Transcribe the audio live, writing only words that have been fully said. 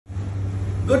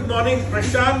Good morning,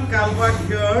 Prashant Kalwat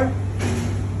here.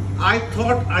 I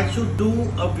thought I should do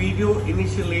a video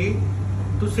initially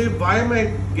to say why am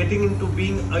I getting into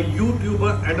being a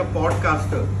YouTuber and a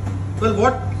podcaster. Well,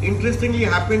 what interestingly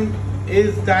happened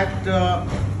is that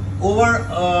over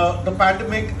the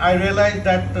pandemic, I realized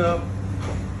that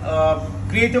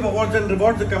Creative Awards and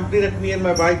Rewards, the company that me and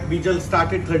my wife Bijal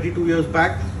started 32 years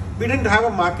back, we didn't have a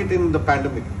market in the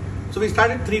pandemic. So we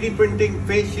started 3D printing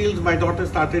face shields. My daughter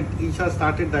Isha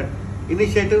started that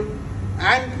initiative,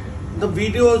 and the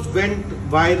videos went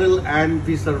viral and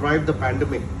we survived the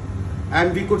pandemic.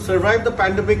 And we could survive the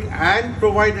pandemic and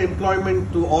provide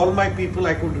employment to all my people.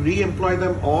 I could re-employ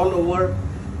them all over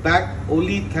back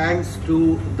only thanks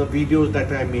to the videos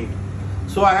that I made.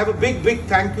 So I have a big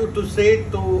thank you to say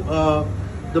to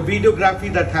the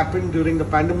videography that happened during the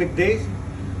pandemic days.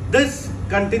 This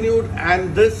continued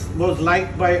and this was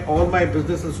liked by all my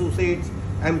business associates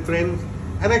and friends,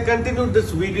 and I continued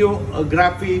this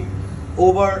videography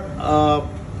over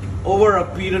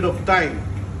a period of time.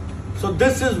 So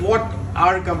this is what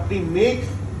our company makes,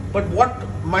 but what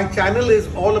my channel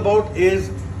is all about is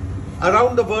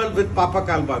around the world with Papa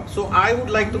Kalwat. So I would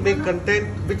like to make content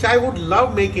which I would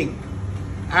love making,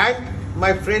 and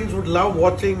my friends would love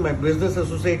watching, my business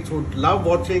associates would love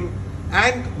watching,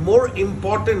 and more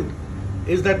important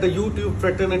is that the YouTube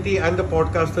fraternity and the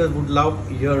podcasters would love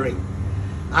hearing.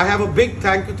 I have a big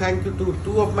thank you to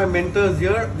two of my mentors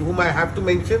here whom I have to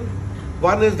mention.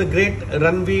 One is the great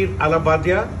Ranveer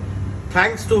Alabadia.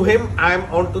 Thanks to him, I am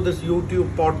onto this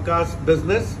YouTube podcast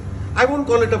business. I won't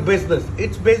call it a business.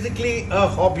 It's basically a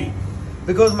hobby,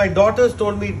 because my daughters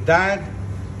told me, Dad,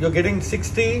 you're getting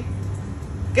 60,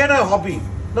 get a hobby.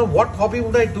 Now what hobby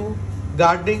would I do?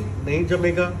 Gardening? Nahi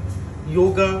jamega.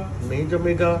 Yoga? Nahi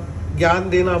jamega. ज्ञान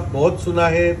देना बहुत सुना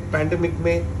है pandemic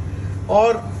में,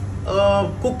 और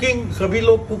cooking, सभी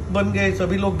लोग cook बन गए,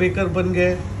 सभी लोग बेकर बन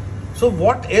गए. So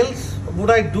what else would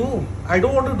I do? I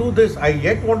don't want to do this. I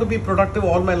yet want to be productive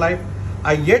all my life.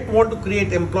 I yet want to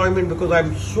create employment, because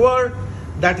I'm sure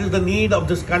that is the need of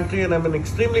this country, and I'm an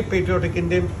extremely patriotic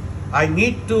Indian. I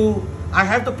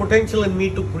have the potential in me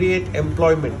to create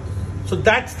employment. So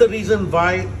that's the reason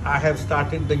why I have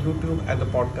started the YouTube and the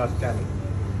podcast channel.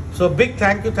 So a big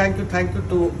thank you to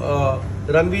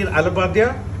Ranveer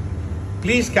Alabadia.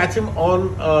 Please catch him on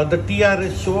the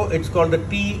TRS show. It's called the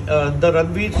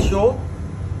Ranveer Show.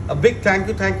 A big thank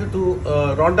you to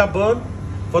Rhonda Byrne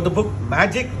for the book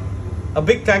Magic. A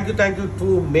big thank you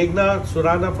to Meghna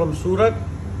Surana from Surat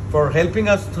for helping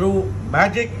us through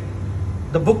Magic,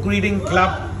 the book reading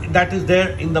club that is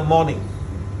there in the morning.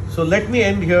 So let me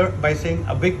end here by saying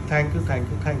a big thank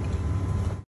you.